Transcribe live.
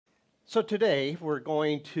So today we're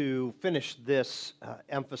going to finish this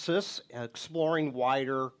emphasis, exploring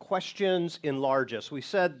wider questions enlarge us. We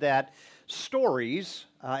said that stories,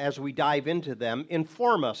 as we dive into them,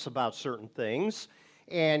 inform us about certain things,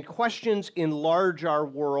 and questions enlarge our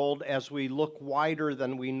world as we look wider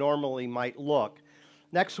than we normally might look.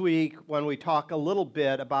 Next week, when we talk a little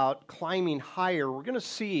bit about climbing higher, we're going to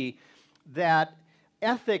see that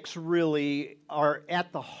ethics really are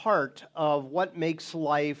at the heart of what makes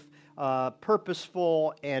life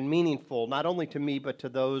purposeful and meaningful, not only to me, but to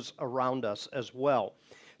those around us as well.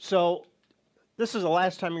 So this is the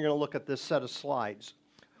last time you're going to look at this set of slides.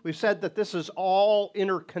 We've said that this is all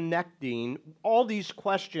interconnecting. All these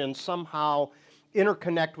questions somehow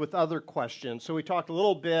interconnect with other questions. So we talked a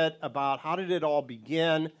little bit about how did it all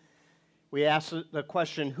begin. We asked the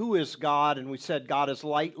question, who is God? And we said God is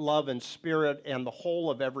light, love, and spirit, and the whole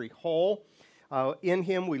of every whole. In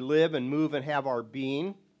him we live and move and have our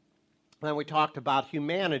being. Then we talked about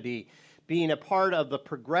humanity being a part of the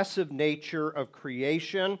progressive nature of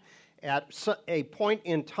creation at a point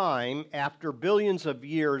in time after billions of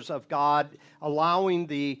years of God allowing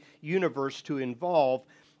the universe to evolve.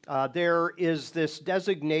 There is this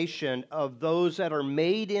designation of those that are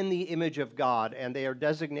made in the image of God, and they are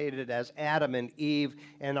designated as Adam and Eve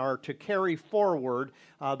and are to carry forward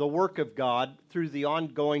the work of God through the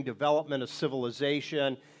ongoing development of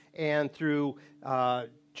civilization and through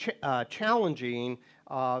challenging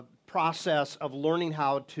process of learning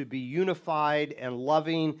how to be unified and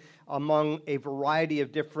loving among a variety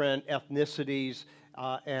of different ethnicities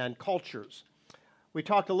and cultures. We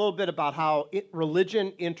talked a little bit about how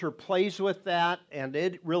religion interplays with that, and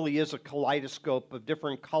it really is a kaleidoscope of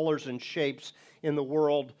different colors and shapes in the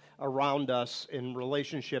world around us in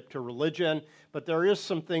relationship to religion. But there is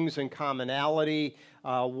some things in commonality.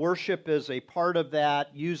 Worship is a part of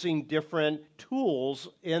that, using different tools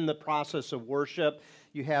in the process of worship.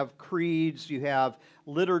 You have creeds, you have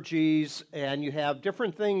liturgies, and you have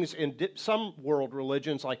different things in some world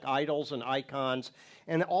religions like idols and icons.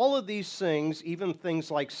 And all of these things, even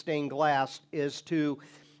things like stained glass, is to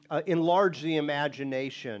enlarge the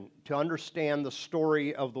imagination, to understand the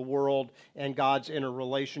story of the world and God's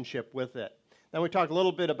interrelationship with it. Then we talked a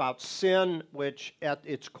little bit about sin, which at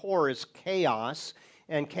its core is chaos.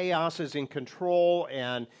 And chaos is in control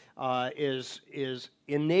and is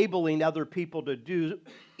enabling other people to do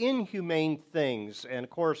inhumane things. And of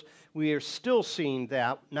course, we are still seeing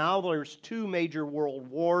that. Now there's two major world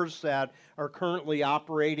wars that are currently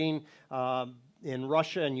operating in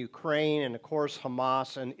Russia and Ukraine, and of course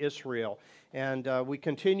Hamas and Israel. And we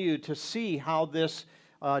continue to see how this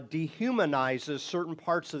dehumanizes certain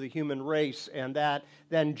parts of the human race, and that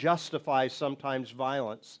then justifies sometimes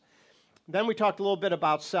violence. Then we talked a little bit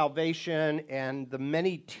about salvation and the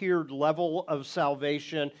many-tiered level of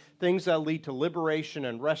salvation, things that lead to liberation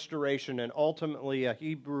and restoration, and ultimately a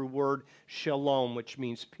Hebrew word, shalom, which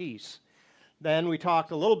means peace. Then we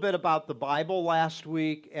talked a little bit about the Bible last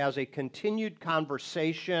week as a continued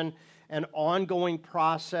conversation, an ongoing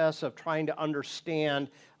process of trying to understand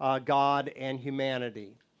God and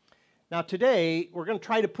humanity. Now today, we're going to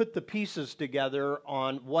try to put the pieces together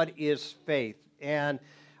on what is faith. And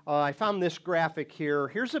I found this graphic here.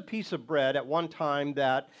 Here's a piece of bread at one time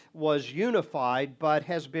that was unified but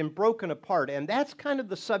has been broken apart. And that's kind of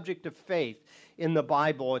the subject of faith in the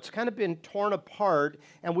Bible. It's kind of been torn apart,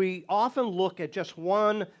 and we often look at just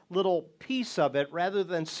one little piece of it rather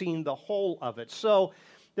than seeing the whole of it. So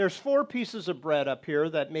there's 4 pieces of bread up here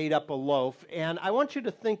that made up a loaf, and I want you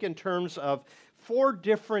to think in terms of 4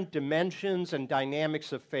 different dimensions and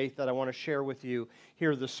dynamics of faith that I want to share with you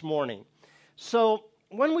here this morning. So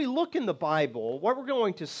when we look in the Bible, what we're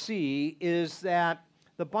going to see is that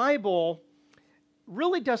the Bible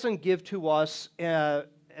really doesn't give to us an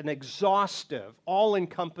exhaustive,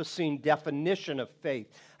 all-encompassing definition of faith.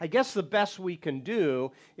 I guess the best we can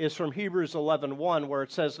do is from Hebrews 11:1, where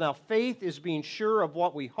it says, "Now faith is being sure of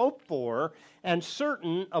what we hope for and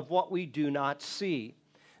certain of what we do not see."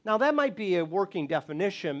 Now that might be a working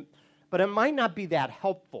definition, but it might not be that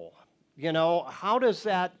helpful. You know, how does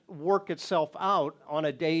that work itself out on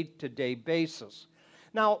a day-to-day basis?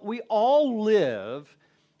 Now, we all live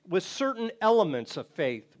with certain elements of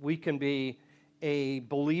faith. We can be a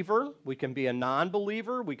believer, we can be a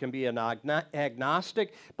non-believer, we can be an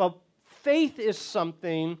agnostic, but faith is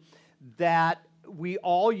something that we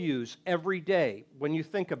all use every day when you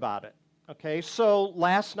think about it. Okay, so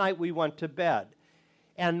last night we went to bed,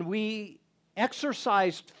 and we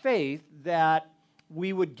exercised faith that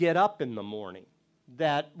we would get up in the morning,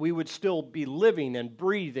 that we would still be living and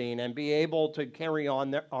breathing and be able to carry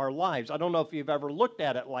on our lives. I don't know if you've ever looked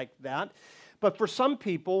at it like that, But for some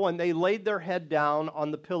people, when they laid their head down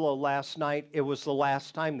on the pillow last night, it was the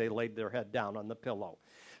last time they laid their head down on the pillow.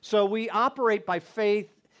 So we operate by faith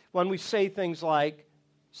when we say things like,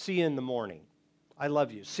 see you in the morning. I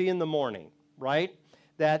love you. See you in the morning, right?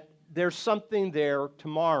 That there's something there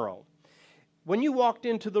tomorrow. When you walked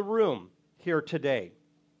into the room here today,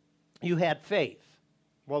 you had faith.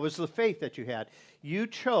 What was the faith that you had? You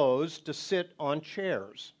chose to sit on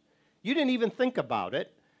chairs. You didn't even think about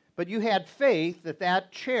it, but you had faith that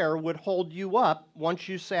that chair would hold you up once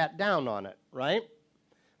you sat down on it, right?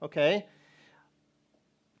 Okay.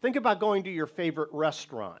 Think about going to your favorite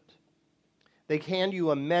restaurant. They hand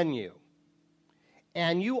you a menu,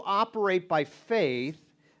 and you operate by faith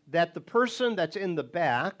that the person that's in the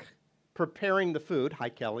back preparing the food, hi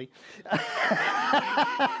Kelly,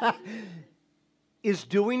 is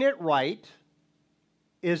doing it right,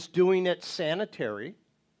 is doing it sanitary,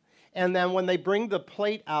 and then when they bring the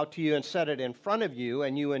plate out to you and set it in front of you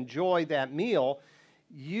and you enjoy that meal,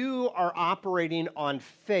 you are operating on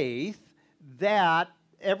faith that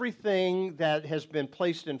everything that has been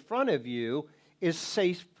placed in front of you is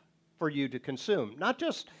safe for you to consume. Not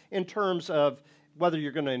just in terms of whether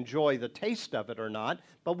you're going to enjoy the taste of it or not,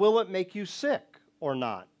 but will it make you sick or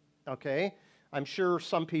not, okay? I'm sure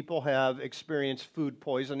some people have experienced food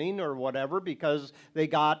poisoning or whatever because they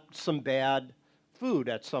got some bad food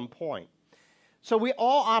at some point. So we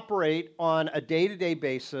all operate on a day-to-day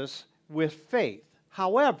basis with faith.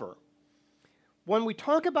 However, when we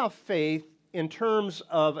talk about faith in terms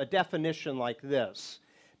of a definition like this,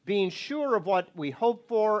 being sure of what we hope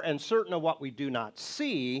for and certain of what we do not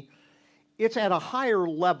see, it's at a higher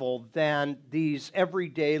level than these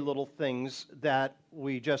everyday little things that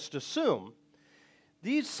we just assume.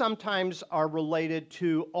 These sometimes are related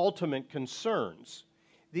to ultimate concerns.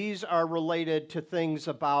 These are related to things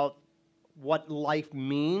about what life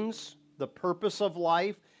means, the purpose of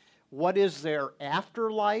life, what is there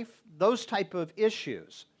after life, those type of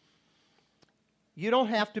issues. You don't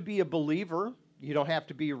have to be a believer. You don't have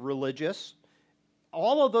to be religious.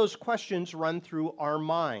 All of those questions run through our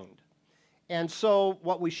mind. And so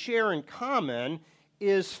what we share in common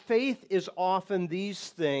is faith is often these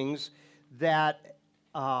things that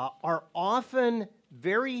are often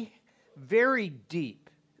very, very deep,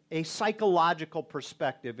 a psychological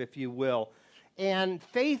perspective, if you will. And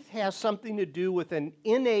faith has something to do with an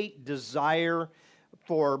innate desire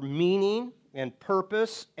for meaning and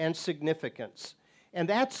purpose and significance. And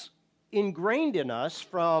that's ingrained in us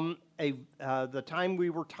from the time we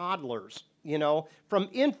were toddlers. You know, from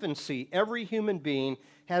infancy, every human being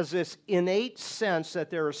has this innate sense that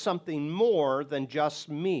there is something more than just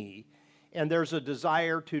me, and there's a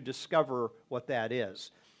desire to discover what that is.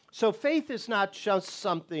 So faith is not just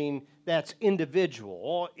something that's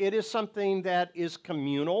individual. It is something that is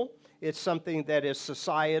communal. It's something that is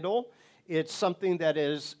societal. It's something that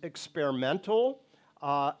is experimental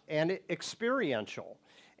and experiential.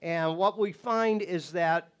 And what we find is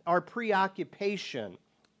that our preoccupation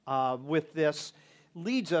with this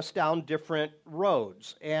leads us down different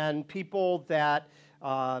roads. And people that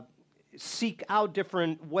seek out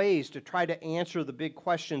different ways to try to answer the big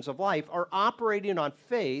questions of life are operating on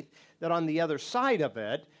faith that on the other side of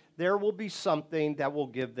it, there will be something that will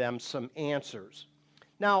give them some answers.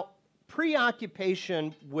 Now,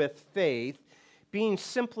 preoccupation with faith being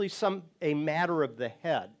simply a matter of the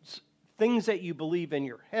head, things that you believe in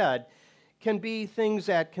your head, can be things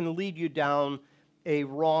that can lead you down a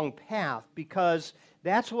wrong path, because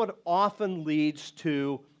that's what often leads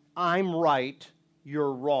to I'm right,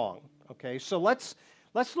 you're wrong. Okay, so let's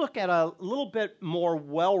look at a little bit more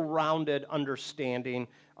well-rounded understanding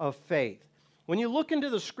of faith. When you look into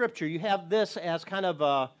the Scripture, you have this as kind of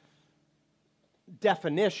a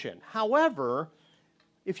definition. However,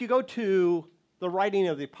 if you go to the writing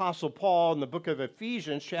of the Apostle Paul in the book of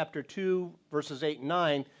Ephesians, chapter 2, verses 8 and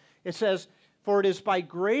 9, it says, "For it is by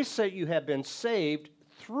grace that you have been saved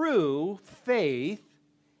through faith,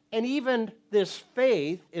 and even this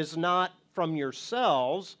faith is not from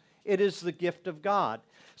yourselves, it is the gift of God."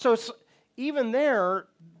 So even there,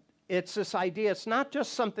 it's this idea, it's not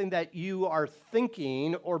just something that you are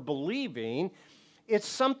thinking or believing, it's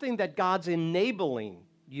something that God's enabling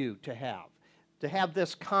you to have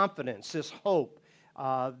this confidence, this hope,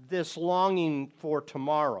 this longing for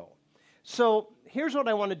tomorrow. So here's what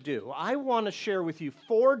I want to do. I want to share with you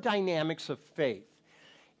 4 dynamics of faith.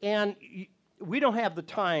 And we don't have the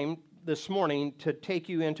time this morning to take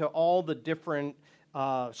you into all the different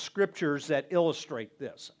scriptures that illustrate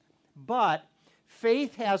this. But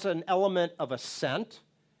faith has an element of assent,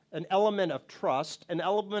 an element of trust, an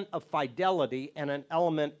element of fidelity, and an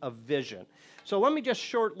element of vision. So let me just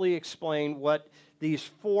shortly explain what these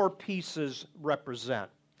four pieces represent.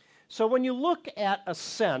 So when you look at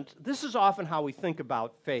assent, this is often how we think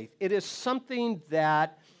about faith. It is something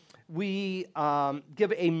that we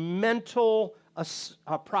give a mental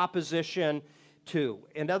proposition to.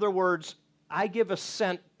 In other words, I give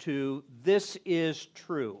assent to this is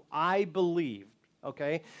true. I believe,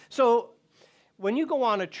 okay? So when you go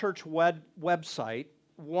on a church website,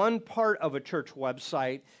 one part of a church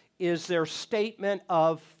website is their statement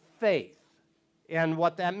of faith. And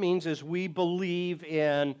what that means is we believe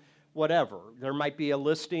in whatever. There might be a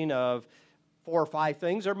listing of 4 or 5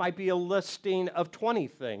 things. There might be a listing of 20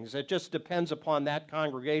 things. It just depends upon that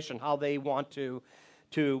congregation, how they want to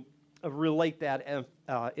relate that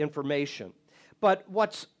information. But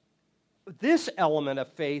this element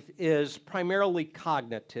of faith is primarily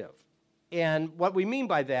cognitive. And what we mean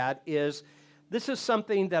by that is this is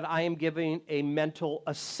something that I am giving a mental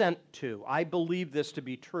assent to. I believe this to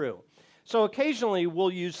be true. So occasionally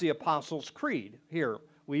we'll use the Apostles' Creed here.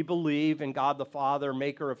 We believe in God the Father,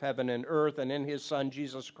 maker of heaven and earth, and in his Son,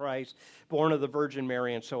 Jesus Christ, born of the Virgin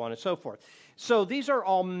Mary, and so on and so forth. So these are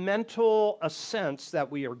all mental assents that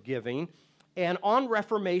we are giving. And on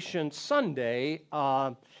Reformation Sunday,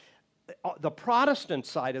 the Protestant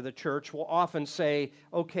side of the church will often say,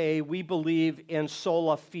 okay, we believe in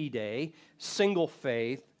sola fide, single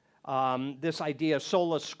faith, this idea of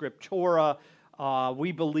sola scriptura,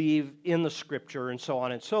 we believe in the Scripture, and so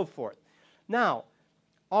on and so forth. Now,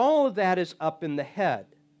 all of that is up in the head.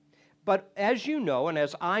 But as you know, and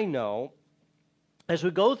as I know, as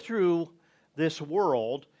we go through this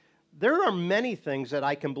world, there are many things that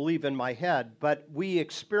I can believe in my head, but we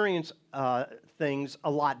experience things a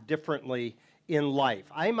lot differently in life.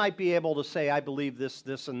 I might be able to say, I believe this,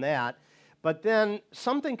 this, and that, but then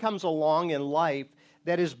something comes along in life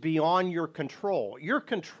that is beyond your control. You're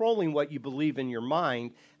controlling what you believe in your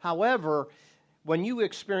mind. However, when you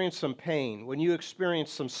experience some pain, when you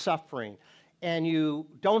experience some suffering, and you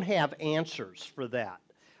don't have answers for that,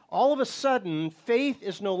 all of a sudden, faith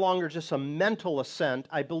is no longer just a mental assent.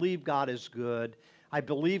 I believe God is good. I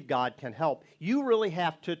believe God can help. You really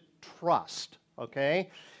have to trust, okay?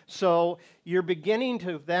 So you're beginning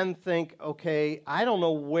to then think, okay, I don't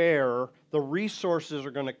know where the resources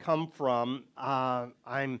are going to come from.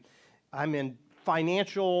 I'm in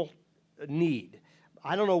financial need.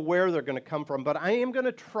 I don't know where they're going to come from, but I am going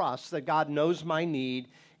to trust that God knows my need,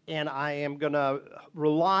 and I am going to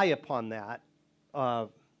rely upon that.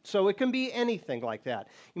 So it can be anything like that.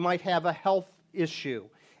 You might have a health issue,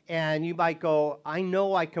 and you might go, I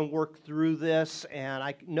know I can work through this, and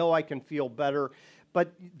I know I can feel better.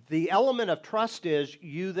 But the element of trust is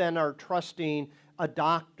you then are trusting a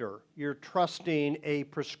doctor. You're trusting a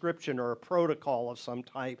prescription or a protocol of some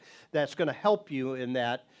type that's going to help you in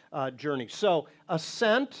that journey. So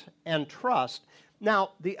assent and trust.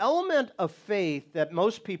 Now, the element of faith that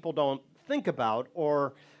most people don't think about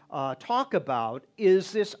or talk about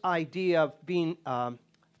is this idea of being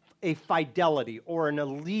a fidelity or an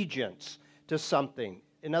allegiance to something.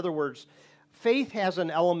 In other words, faith has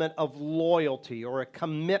an element of loyalty or a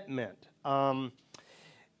commitment.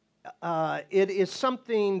 It is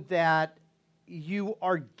something that you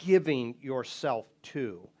are giving yourself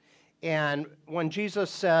to. And when Jesus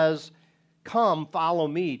says, come, follow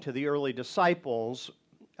me to the early disciples,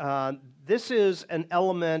 this is an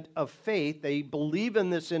element of faith. They believe in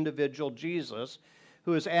this individual, Jesus,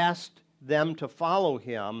 who has asked them to follow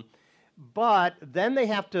him, but then they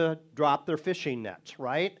have to drop their fishing nets,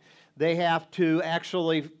 right? They have to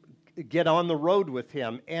actually get on the road with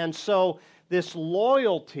him. And so this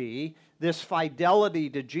loyalty, this fidelity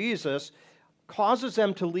to Jesus causes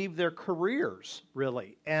them to leave their careers,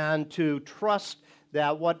 really, and to trust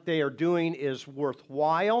that what they are doing is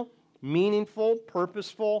worthwhile, meaningful,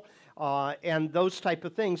 purposeful, and those type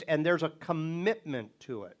of things, and there's a commitment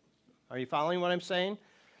to it. Are you following what I'm saying?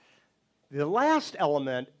 The last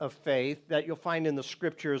element of faith that you'll find in the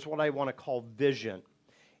Scripture is what I want to call vision.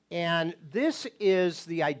 And this is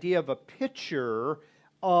the idea of a picture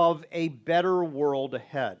of a better world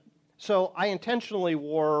ahead. So I intentionally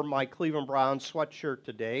wore my Cleveland Browns sweatshirt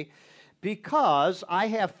today because I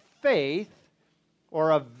have faith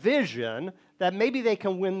or a vision that maybe they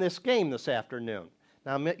can win this game this afternoon.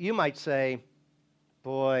 Now, you might say,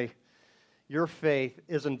 boy, your faith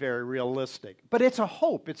isn't very realistic. But it's a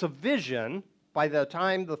hope, it's a vision by the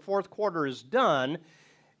time the fourth quarter is done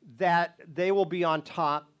that they will be on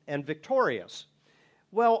top and victorious.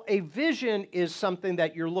 Well, a vision is something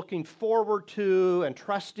that you're looking forward to and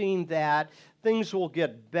trusting that things will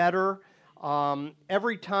get better.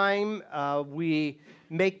 Every time we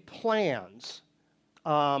make plans,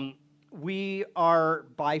 we are,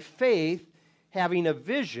 by faith, having a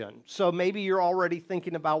vision. So maybe you're already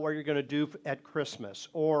thinking about what you're going to do at Christmas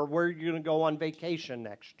or where you're going to go on vacation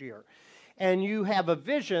next year. And you have a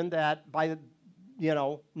vision that by,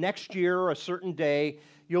 next year, a certain day,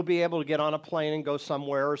 you'll be able to get on a plane and go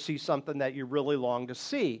somewhere or see something that you really long to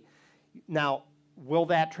see. Now, will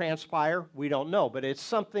that transpire? We don't know, but it's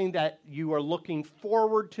something that you are looking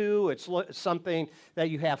forward to. It's something that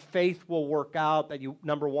you have faith will work out, that you,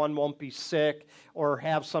 number one, won't be sick or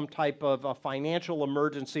have some type of a financial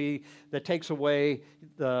emergency that takes away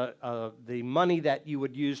the money that you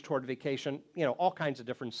would use toward vacation, all kinds of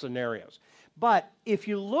different scenarios. But if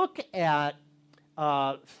you look at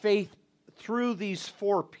faith through these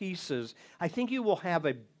four pieces, I think you will have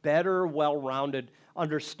a better, well-rounded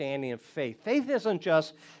understanding of faith. Faith isn't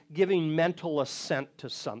just giving mental assent to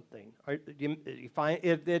something. You find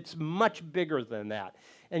it's much bigger than that.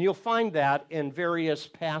 And you'll find that in various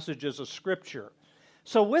passages of Scripture.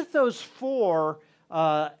 So with those four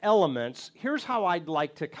elements, here's how I'd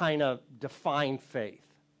like to kind of define faith.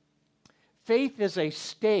 Faith is a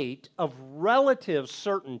state of relative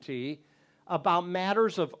certainty about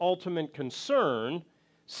matters of ultimate concern,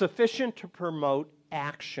 sufficient to promote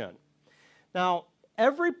action. Now,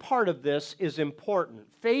 every part of this is important.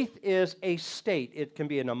 Faith is a state. It can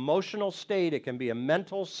be an emotional state. It can be a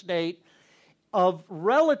mental state of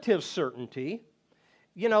relative certainty.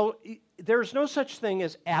 There's no such thing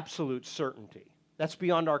as absolute certainty. That's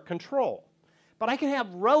beyond our control. But I can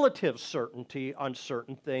have relative certainty on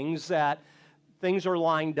certain things, that things are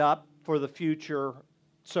lined up for the future,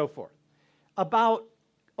 so forth. About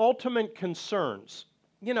ultimate concerns,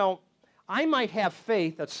 I might have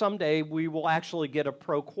faith that someday we will actually get a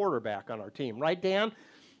pro quarterback on our team, right, Dan?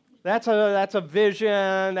 That's a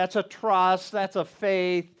vision, that's a trust, that's a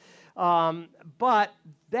faith, but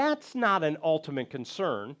that's not an ultimate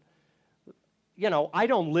concern. I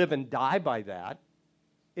don't live and die by that.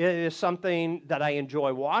 It is something that I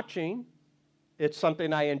enjoy watching. It's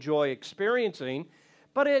something I enjoy experiencing,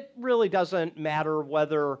 but it really doesn't matter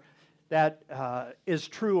whether that is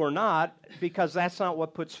true or not, because that's not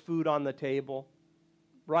what puts food on the table,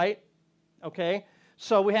 right? Okay?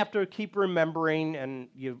 So we have to keep remembering, and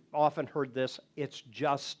you've often heard this, it's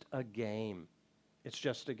just a game. It's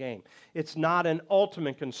just a game. It's not an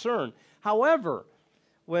ultimate concern. However,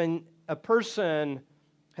 when a person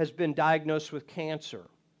has been diagnosed with cancer,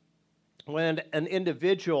 when an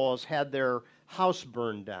individual has had their house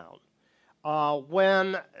burned down,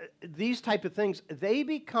 when these type of things, they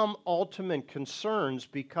become ultimate concerns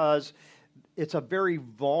because it's a very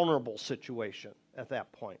vulnerable situation at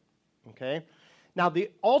that point, okay? Now, the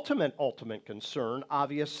ultimate concern,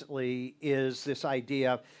 obviously, is this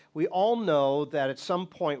idea, we all know that at some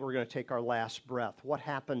point we're going to take our last breath. What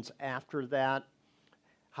happens after that?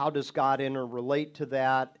 How does God interrelate to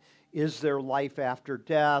that? Is there life after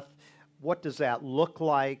death? What does that look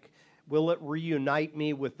like? Will it reunite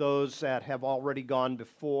me with those that have already gone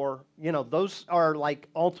before? Those are like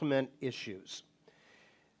ultimate issues.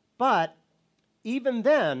 But even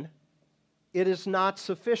then, it is not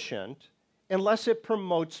sufficient unless it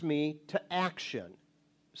promotes me to action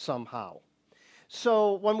somehow.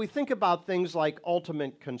 So when we think about things like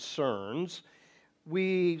ultimate concerns,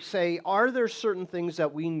 we say, are there certain things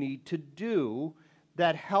that we need to do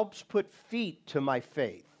that helps put feet to my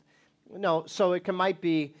faith? So it might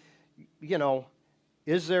be,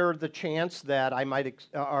 is there the chance that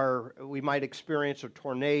we might experience a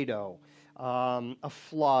tornado, a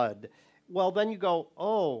flood? Well, then you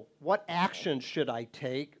go, what actions should I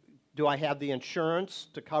take? Do I have the insurance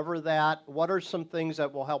to cover that? What are some things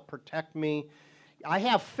that will help protect me? I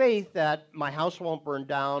have faith that my house won't burn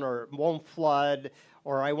down or won't flood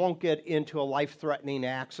or I won't get into a life-threatening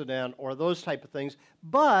accident or those type of things.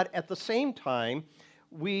 But at the same time,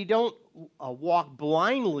 we don't walk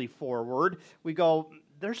blindly forward. We go,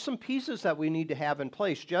 there's some pieces that we need to have in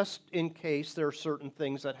place just in case there are certain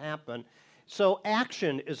things that happen. So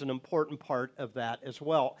action is an important part of that as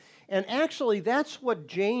well. And actually, that's what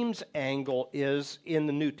James' angle is in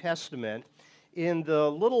the New Testament. In the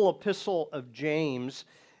little epistle of James,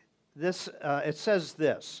 it says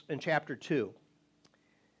this in chapter 2.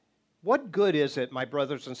 What good is it, my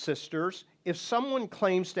brothers and sisters, if someone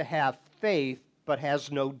claims to have faith but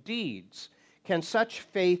has no deeds? Can such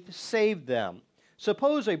faith save them?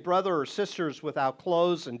 Suppose a brother or sister is without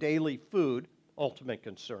clothes and daily food, ultimate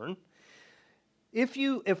concern. If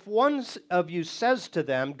one of you says to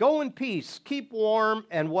them, go in peace, keep warm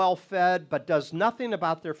and well fed, but does nothing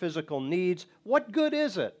about their physical needs, what good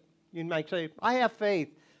is it? You might say, I have faith.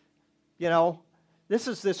 You know, this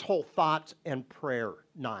is this whole thought and prayer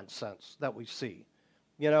nonsense that we see.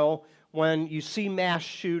 You know, when you see mass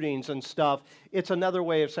shootings and stuff, it's another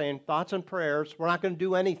way of saying thoughts and prayers. We're not going to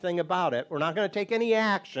do anything about it. We're not going to take any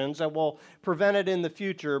actions that will prevent it in the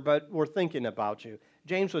future, but we're thinking about you.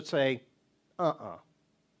 James would say,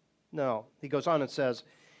 no. He goes on and says,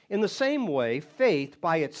 in the same way, faith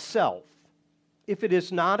by itself, if it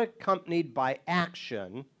is not accompanied by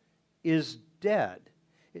action, is dead.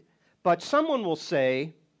 But someone will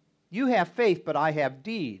say, you have faith, but I have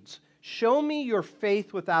deeds. Show me your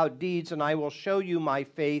faith without deeds, and I will show you my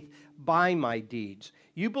faith by my deeds.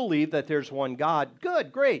 You believe that there's one God.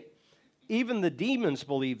 Good, great. Even the demons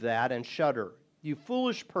believe that and shudder. You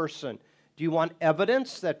foolish person, do you want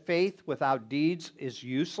evidence that faith without deeds is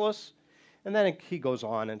useless? And then he goes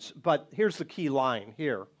on, but here's the key line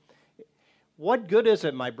here. What good is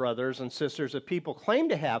it, my brothers and sisters, if people claim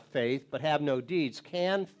to have faith but have no deeds?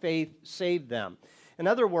 Can faith save them? In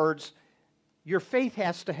other words, your faith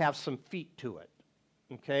has to have some feet to it,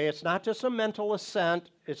 okay? It's not just a mental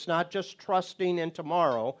assent. It's not just trusting in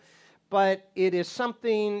tomorrow, but it is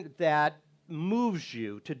something that moves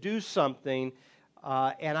you to do something,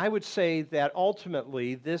 and I would say that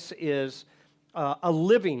ultimately this is a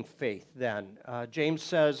living faith then. James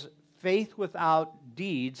says, faith without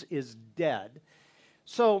deeds is dead.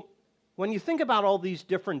 So when you think about all these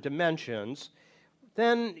different dimensions,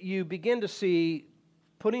 then you begin to see,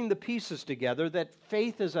 putting the pieces together, that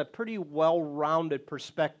faith is a pretty well-rounded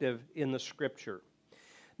perspective in the Scripture.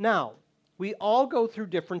 Now, we all go through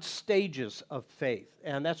different stages of faith,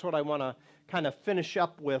 and that's what I want to kind of finish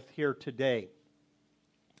up with here today.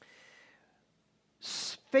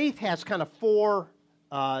 Faith has kind of four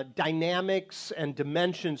dynamics and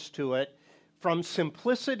dimensions to it, from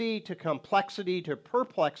simplicity to complexity to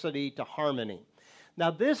perplexity to harmony.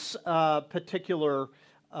 Now, this particular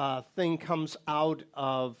thing comes out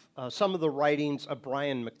of some of the writings of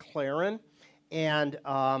Brian McLaren, and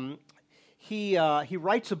he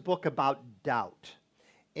writes a book about doubt.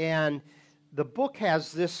 And the book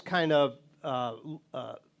has this kind of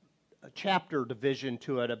chapter division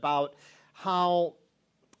to it about how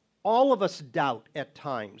all of us doubt at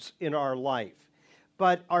times in our life,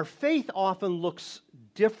 but our faith often looks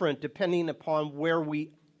different depending upon where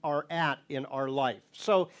we are at in our life.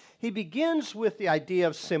 So he begins with the idea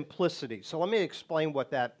of simplicity. So let me explain what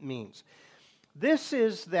that means. This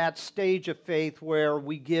is that stage of faith where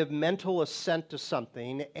we give mental assent to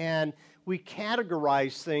something and we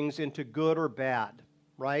categorize things into good or bad,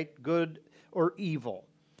 right? Good or evil.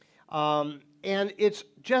 And it's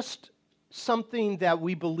just something that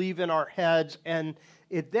we believe in our heads, and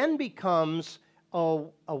it then becomes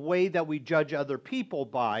a way that we judge other people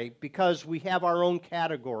by, because we have our own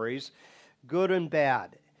categories, good and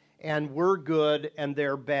bad, and we're good and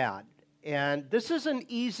they're bad. And this is an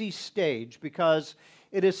easy stage because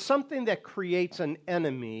it is something that creates an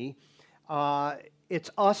enemy. It's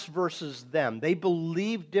us versus them. They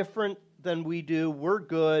believe different than we do. We're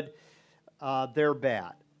good, they're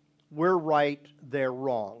bad. We're right, they're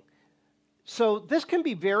wrong. So this can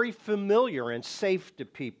be very familiar and safe to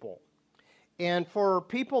people. And for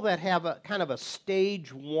people that have a kind of a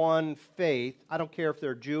stage one faith, I don't care if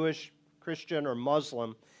they're Jewish, Christian, or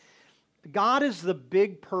Muslim, God is the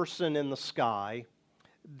big person in the sky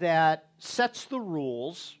that sets the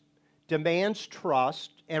rules, demands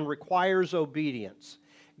trust, and requires obedience.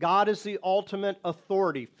 God is the ultimate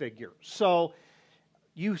authority figure. So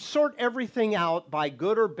you sort everything out by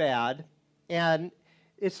good or bad, and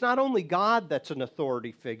it's not only God that's an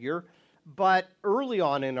authority figure, but early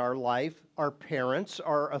on in our life, our parents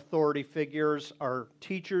are authority figures, our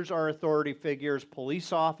teachers are authority figures,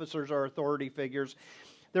 police officers are authority figures.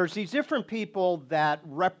 There's these different people that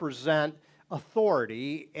represent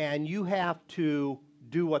authority, and you have to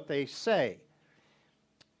do what they say.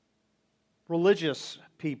 Religious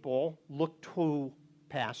people look to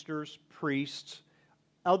pastors, priests,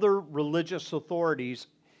 other religious authorities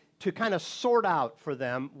to kind of sort out for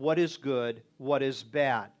them what is good, what is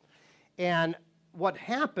bad. And what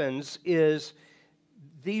happens is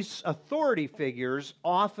these authority figures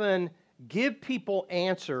often give people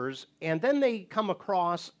answers, and then they come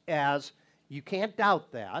across as, you can't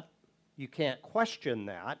doubt that, you can't question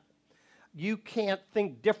that, you can't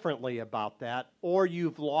think differently about that, or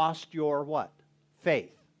you've lost your what?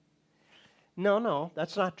 Faith. No,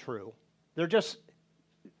 that's not true. They're just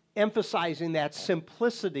emphasizing that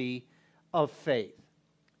simplicity of faith.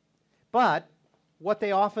 But what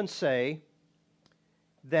they often say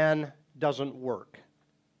then doesn't work.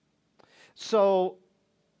 So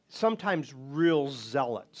sometimes real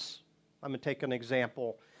zealots, I'm going to take an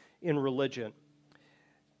example in religion.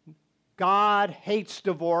 God hates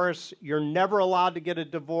divorce. You're never allowed to get a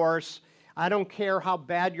divorce. I don't care how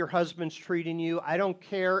bad your husband's treating you. I don't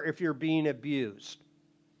care if you're being abused.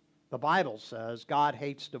 The Bible says God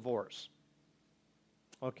hates divorce.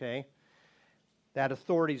 Okay? That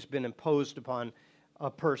authority's been imposed upon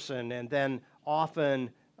a person, and then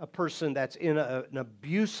often a person that's in an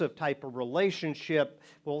abusive type of relationship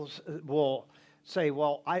will say,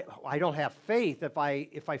 well, I don't have faith if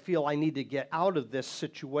I feel I need to get out of this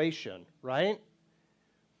situation, right?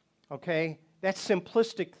 Okay? That's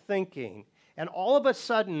simplistic thinking. And all of a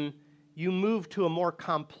sudden, you move to a more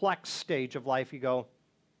complex stage of life. You go,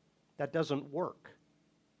 that doesn't work.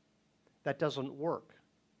 That doesn't work.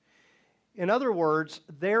 In other words,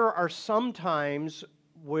 there are some times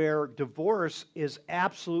where divorce is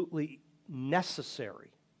absolutely necessary.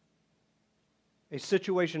 A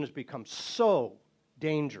situation has become so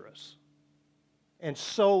dangerous and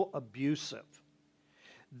so abusive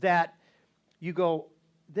that you go,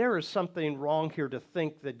 there is something wrong here to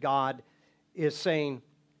think that God is saying,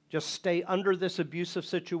 just stay under this abusive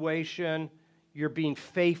situation. You're being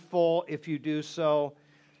faithful if you do so.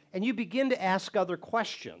 And you begin to ask other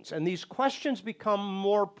questions, and these questions become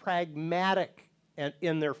more pragmatic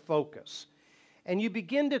in their focus. And you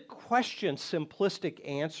begin to question simplistic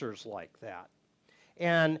answers like that.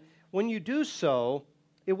 And when you do so,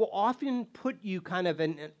 it will often put you kind of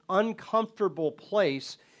in an uncomfortable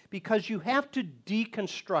place because you have to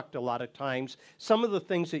deconstruct a lot of times some of the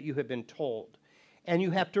things that you have been told. And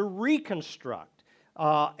you have to reconstruct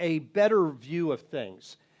a better view of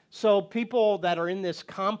things. So people that are in this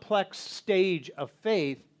complex stage of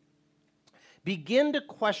faith begin to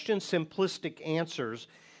question simplistic answers.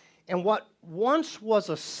 And what once was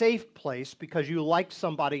a safe place because you liked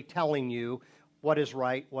somebody telling you what is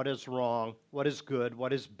right, what is wrong, what is good,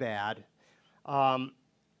 what is bad,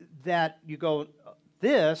 that you go,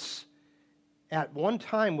 this at one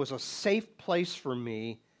time was a safe place for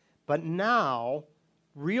me, but now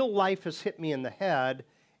real life has hit me in the head,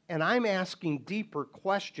 and I'm asking deeper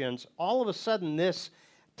questions. All of a sudden, this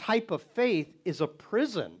type of faith is a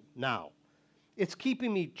prison now. It's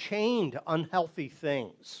keeping me chained to unhealthy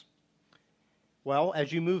things. Well,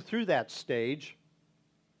 as you move through that stage,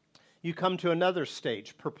 you come to another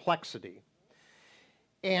stage, perplexity.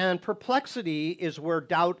 And perplexity is where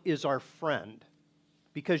doubt is our friend,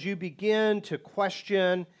 because you begin to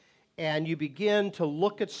question and you begin to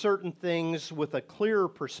look at certain things with a clearer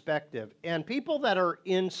perspective. And people that are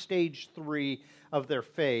in stage 3 of their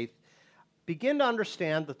faith begin to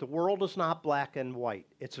understand that the world is not black and white.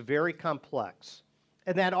 It's very complex.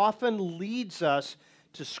 And that often leads us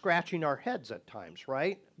to scratching our heads at times,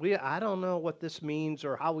 right? I don't know what this means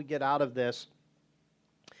or how we get out of this.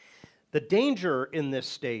 The danger in this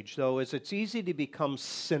stage, though, is it's easy to become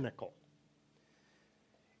cynical.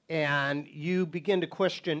 And you begin to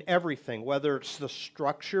question everything, whether it's the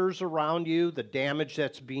structures around you, the damage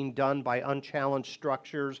that's being done by unchallenged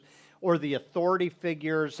structures, or the authority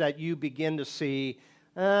figures that you begin to see,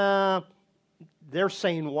 they're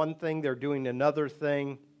saying one thing, they're doing another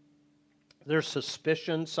thing. There's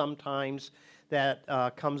suspicion sometimes that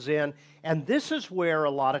comes in. And this is where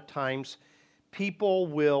a lot of times people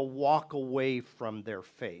will walk away from their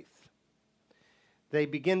faith. They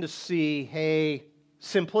begin to see, hey,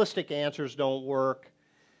 simplistic answers don't work.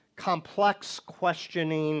 Complex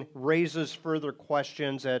questioning raises further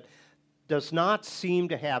questions that does not seem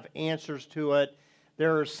to have answers to it.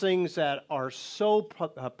 There are things that are so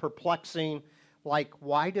perplexing, like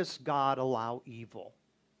why does God allow evil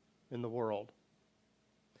in the world?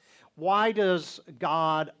 Why does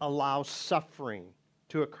God allow suffering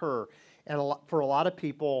to occur? And for a lot of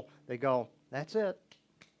people, they go, that's it.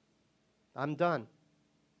 I'm done.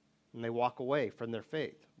 And they walk away from their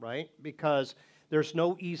faith, right? Because there's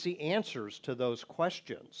no easy answers to those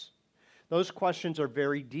questions. Those questions are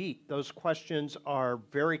very deep. Those questions are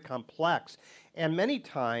very complex. And many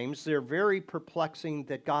times they're very perplexing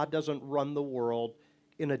that God doesn't run the world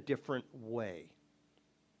in a different way.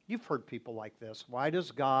 You've heard people like this. Why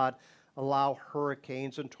does God allow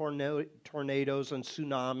hurricanes and tornadoes and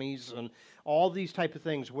tsunamis and all these type of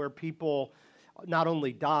things where people not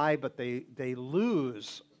only die, but they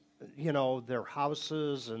lose, their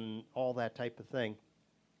houses and all that type of thing?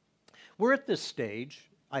 We're at this stage,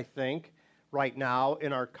 I think, right now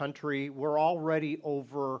in our country. We're already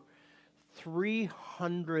over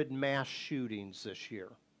 300 mass shootings this year.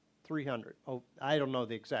 300. Oh, I don't know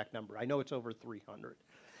the exact number. I know it's over 300.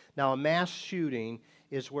 Now, a mass shooting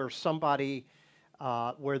is where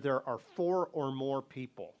where there are 4 or more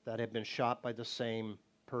people that have been shot by the same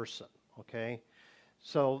person, okay?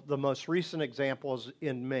 So the most recent example is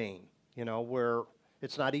in Maine, where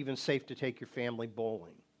It's not even safe to take your family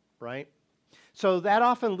bowling, right? So that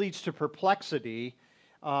often leads to perplexity,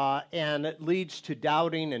 and it leads to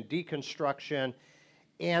doubting and deconstruction.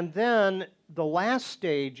 And then the last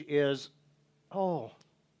stage is, oh,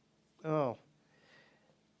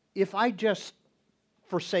 if I just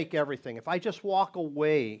forsake everything, if I just walk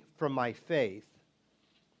away from my faith,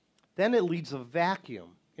 then it leaves a vacuum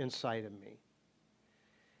inside of me.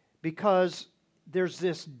 Because there's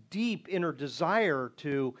this deep inner desire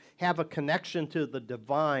to have a connection to the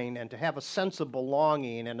divine and to have a sense of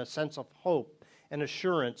belonging and a sense of hope and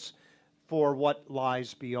assurance for what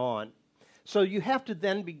lies beyond. So you have to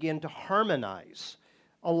then begin to harmonize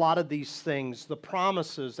a lot of these things, the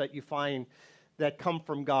promises that you find that come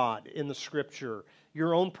from God in the Scripture,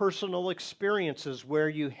 your own personal experiences where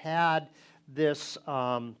you had this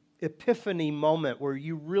epiphany moment where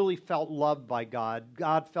you really felt loved by God.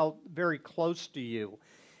 God felt very close to you,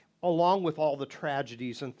 along with all the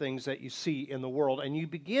tragedies and things that you see in the world. And you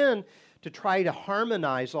begin to try to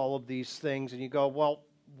harmonize all of these things, and you go, well,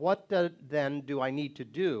 what then do I need to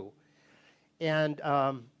do? And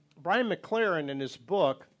Brian McLaren, in his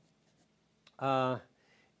book,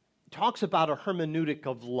 talks about a hermeneutic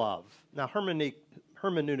of love. Now,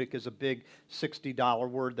 hermeneutic is a big $60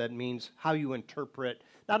 word that means how you interpret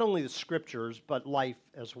not only the Scriptures, but life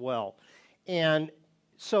as well. And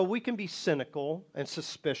so we can be cynical and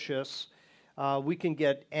suspicious. We can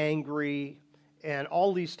get angry and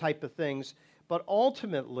all these type of things. But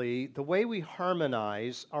ultimately, the way we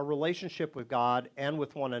harmonize our relationship with God and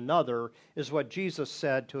with one another is what Jesus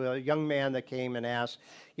said to a young man that came and asked,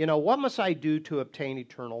 what must I do to obtain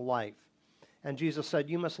eternal life? And Jesus said,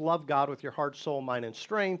 you must love God with your heart, soul, mind, and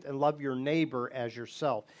strength, and love your neighbor as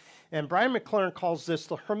yourself. And Brian McLaren calls this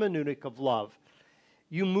the hermeneutic of love.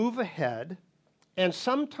 You move ahead, and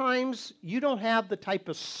sometimes you don't have the type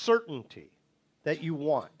of certainty that you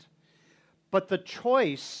want. But the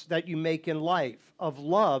choice that you make in life of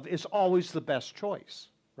love is always the best choice,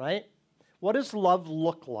 right? What does love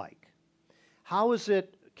look like? How is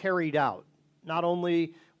it carried out? Not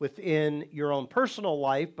only within your own personal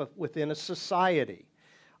life, but within a society.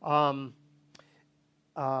 I'm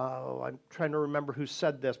trying to remember who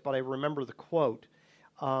said this, but I remember the quote.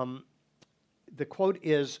 The quote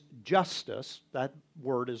is justice. That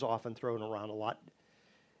word is often thrown around a lot.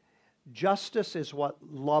 Justice is what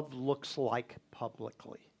love looks like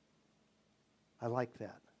publicly. I like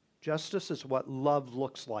that. Justice is what love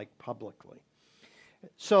looks like publicly.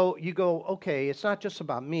 So you go, okay, it's not just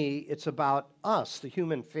about me, it's about us, the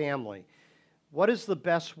human family. What is the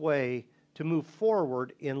best way to move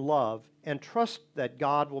forward in love and trust that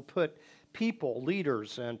God will put people,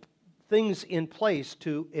 leaders, and things in place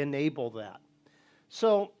to enable that?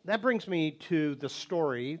 So that brings me to the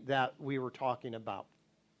story that we were talking about.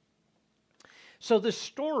 So the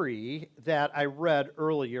story that I read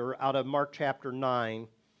earlier out of Mark chapter 9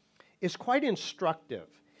 is quite instructive.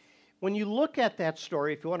 When you look at that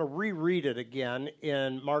story, if you want to reread it again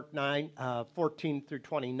in Mark 9, 14 through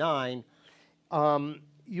 29,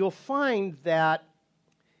 you'll find that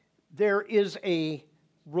there is a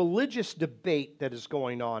religious debate that is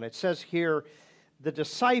going on. It says here, the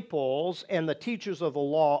disciples and the teachers of the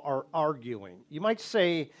law are arguing. You might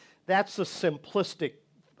say that's the simplistic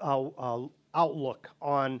outlook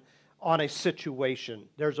on a situation.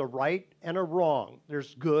 There's a right and a wrong.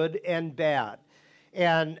 There's good and bad.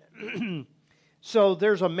 And so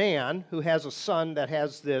there's a man who has a son that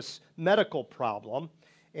has this medical problem,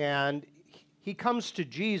 and he comes to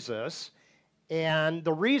Jesus, and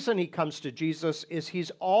the reason he comes to Jesus is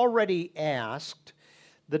he's already asked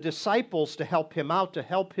the disciples to help him out, to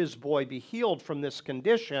help his boy be healed from this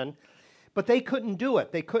condition, but they couldn't do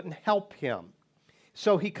it. They couldn't help him.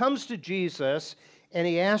 So he comes to Jesus, and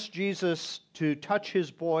he asks Jesus to touch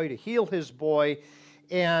his boy, to heal his boy,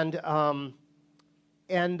 and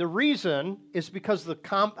the reason is because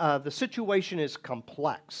the situation is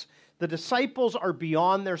complex. The disciples are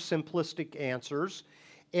beyond their simplistic answers,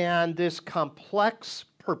 and this complex,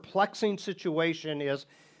 perplexing situation is,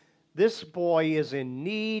 this boy is in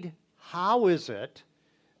need. How is it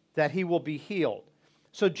that he will be healed?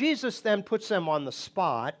 So Jesus then puts them on the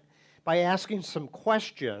spot by asking some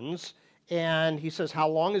questions, and he says, how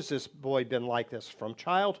long has this boy been like this? From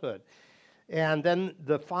childhood. And then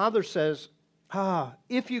the father says,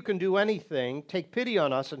 if you can do anything, take pity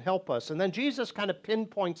on us and help us. And then Jesus kind of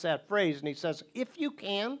pinpoints that phrase, and he says, if you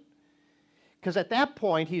can. Because at that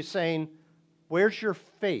point, he's saying, where's your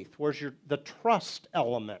faith? Where's the trust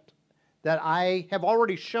element? That I have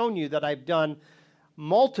already shown you that I've done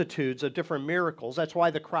multitudes of different miracles. That's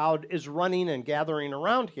why the crowd is running and gathering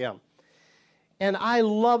around him. And I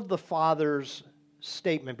love the Father's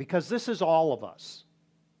statement because this is all of us.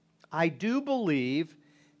 I do believe,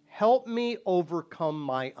 help me overcome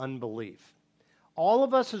my unbelief. All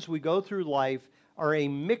of us as we go through life are a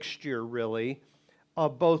mixture, really,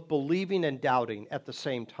 of both believing and doubting at the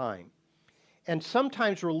same time. And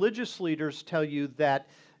sometimes religious leaders tell you that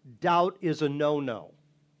doubt is a no-no.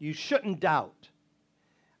 You shouldn't doubt.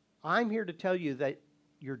 I'm here to tell you that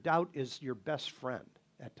your doubt is your best friend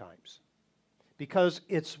at times because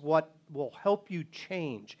it's what will help you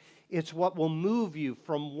change. It's what will move you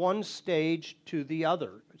from one stage to the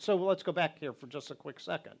other. So let's go back here for just a quick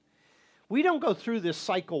second. We don't go through this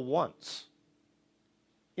cycle once.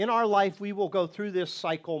 In our life, we will go through this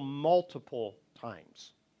cycle multiple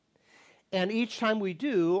times. And each time we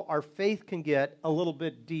do, our faith can get a little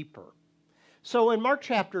bit deeper. So in Mark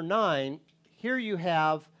chapter 9, here you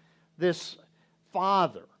have this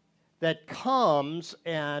father that comes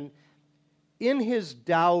and in his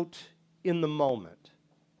doubt in the moment,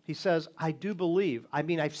 he says, I do believe. I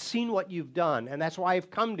mean, I've seen what you've done, and that's why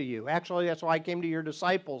I've come to you. Actually, that's why I came to your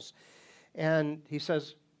disciples. And he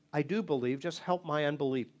says, I do believe, just help my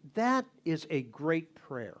unbelief. That is a great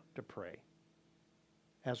prayer to pray.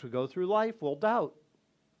 As we go through life, we'll doubt.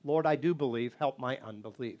 Lord, I do believe, help my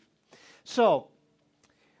unbelief. So,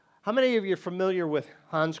 how many of you are familiar with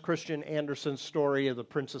Hans Christian Andersen's story of the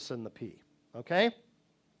Princess and the Pea? Okay?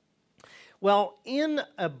 Well, in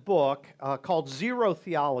a book called Zero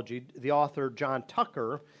Theology, the author John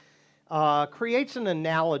Tucker creates an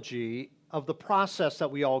analogy of the process that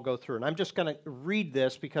we all go through. And I'm just going to read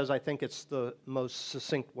this because I think it's the most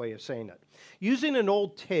succinct way of saying it. Using an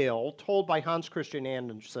old tale told by Hans Christian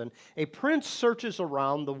Andersen, a prince searches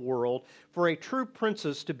around the world for a true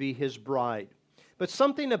princess to be his bride. But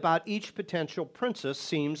something about each potential princess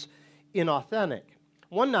seems inauthentic.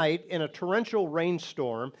 One night, in a torrential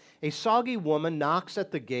rainstorm, a soggy woman knocks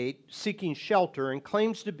at the gate, seeking shelter, and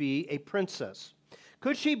claims to be a princess.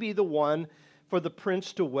 Could she be the one for the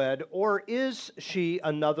prince to wed, or is she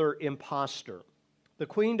another impostor? The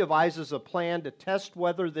queen devises a plan to test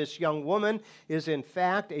whether this young woman is in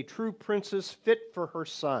fact a true princess fit for her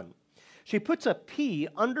son. She puts a pea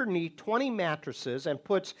underneath 20 mattresses and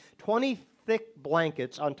puts 20 thick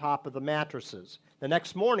blankets on top of the mattresses. The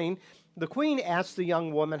next morning, the queen asks the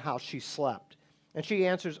young woman how she slept, and she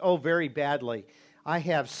answers, oh, very badly. I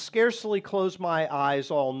have scarcely closed my eyes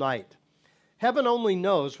all night. Heaven only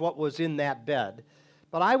knows what was in that bed,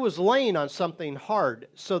 but I was laying on something hard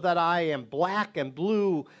so that I am black and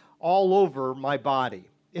blue all over my body.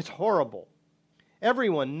 It's horrible.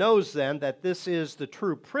 Everyone knows then that this is the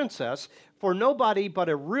true princess, for nobody but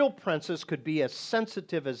a real princess could be as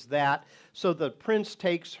sensitive as that, so the prince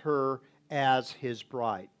takes her as his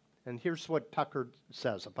bride. And here's what Tucker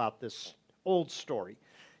says about this old story.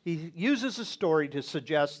 He uses a story to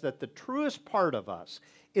suggest that the truest part of us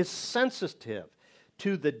is sensitive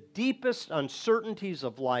to the deepest uncertainties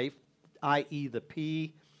of life, i.e. the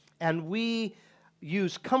pea, and we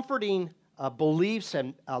use comforting beliefs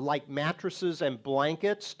and like mattresses and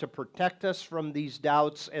blankets to protect us from these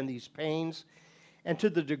doubts and these pains. And to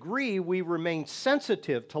the degree we remain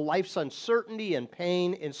sensitive to life's uncertainty and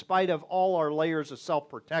pain in spite of all our layers of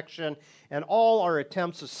self-protection and all our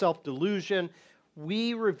attempts of self-delusion,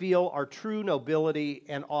 we reveal our true nobility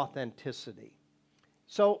and authenticity.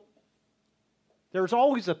 So, there's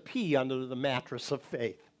always a pea under the mattress of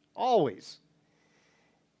faith. Always.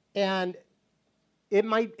 And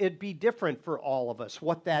it'd be different for all of us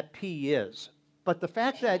what that pea is. But the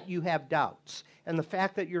fact that you have doubts and the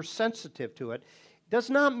fact that you're sensitive to it does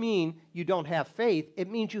not mean you don't have faith. It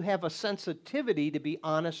means you have a sensitivity to be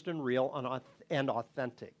honest and real and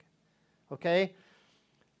authentic. Okay?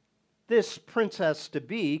 This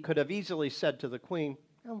princess-to-be could have easily said to the queen,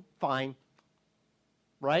 oh, fine.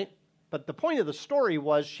 Right? But the point of the story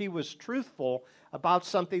was she was truthful about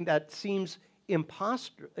something that seems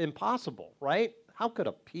impossible, right? How could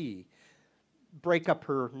a pea break up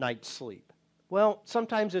her night's sleep? Well,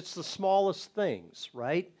 sometimes it's the smallest things,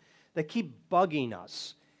 right, that keep bugging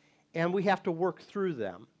us, and we have to work through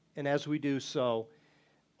them. And as we do so,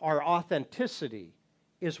 our authenticity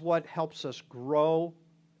is what helps us grow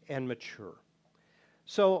and mature.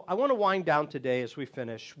 So I want to wind down today as we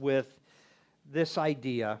finish with this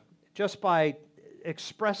idea, just by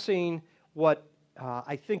expressing what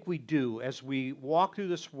I think we do as we walk through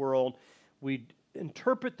this world. We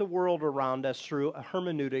interpret the world around us through a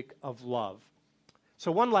hermeneutic of love.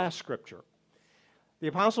 So one last scripture. The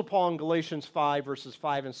Apostle Paul in Galatians 5, verses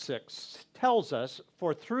 5 and 6 tells us,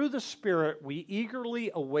 for through the Spirit we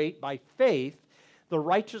eagerly await by faith the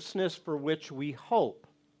righteousness for which we hope.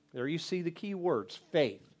 There you see the key words,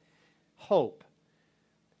 faith, hope.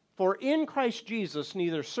 For in Christ Jesus,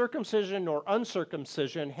 neither circumcision nor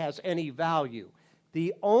uncircumcision has any value.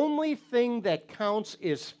 The only thing that counts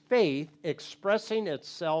is faith expressing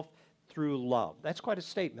itself through love. That's quite a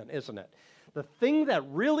statement, isn't it? The thing that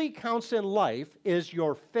really counts in life is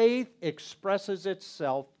your faith expresses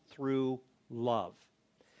itself through love.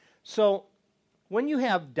 So, when you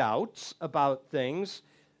have doubts about things,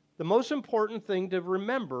 the most important thing to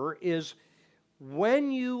remember is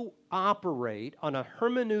when you operate on a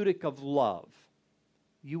hermeneutic of love,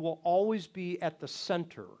 you will always be at the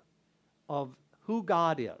center of who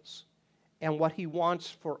God is and what He wants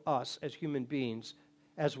for us as human beings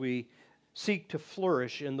as we seek to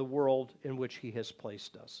flourish in the world in which He has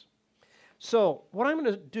placed us. So, what I'm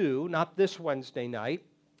going to do, not this Wednesday night,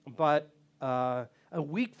 but a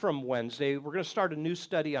week from Wednesday, we're going to start a new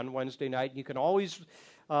study on Wednesday night. You can always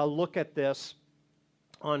look at this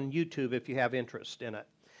on YouTube if you have interest in it.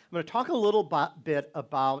 I'm going to talk a little bit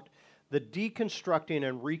about the deconstructing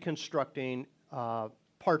and reconstructing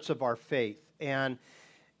parts of our faith. And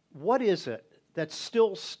what is it that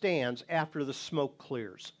still stands after the smoke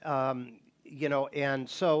clears? And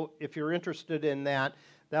so if you're interested in that,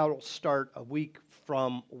 that'll start a week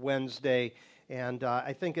from Wednesday. And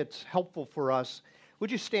I think it's helpful for us.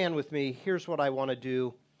 Would you stand with me? Here's what I want to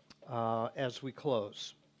do as we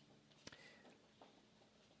close.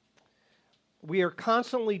 We are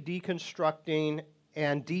constantly deconstructing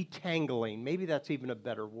and detangling. Maybe that's even a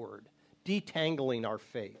better word. Detangling our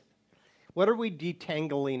faith. What are we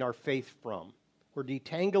detangling our faith from? We're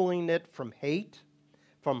detangling it from hate,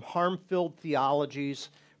 from harm-filled theologies,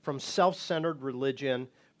 from self-centered religion,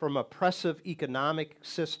 from oppressive economic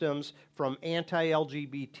systems, from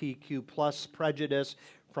anti-LGBTQ plus prejudice,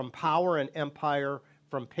 from power and empire,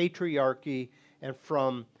 from patriarchy, and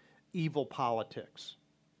from evil politics.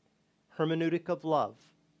 Hermeneutic of love.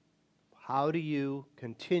 How do you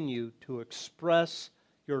continue to express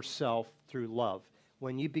yourself through love?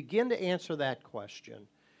 When you begin to answer that question,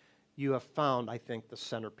 you have found, I think, the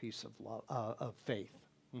centerpiece of love, of faith.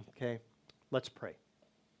 Okay? Let's pray.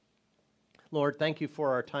 Lord, thank you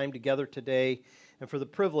for our time together today and for the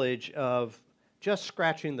privilege of just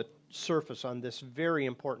scratching the surface on this very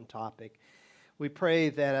important topic. We pray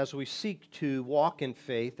that as we seek to walk in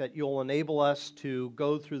faith, that you'll enable us to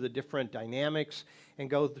go through the different dynamics and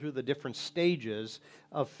go through the different stages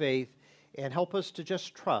of faith and help us to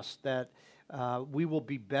just trust that we will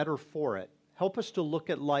be better for it. Help us to look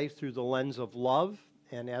at life through the lens of love,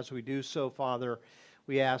 and as we do so, Father,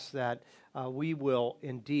 we ask that we will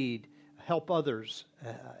indeed help others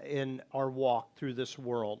in our walk through this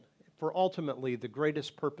world. For ultimately, the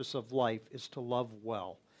greatest purpose of life is to love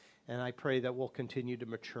well. And I pray that we'll continue to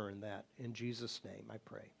mature in that. In Jesus' name, I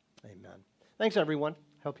pray. Amen. Thanks, everyone.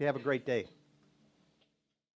 Hope you have a great day.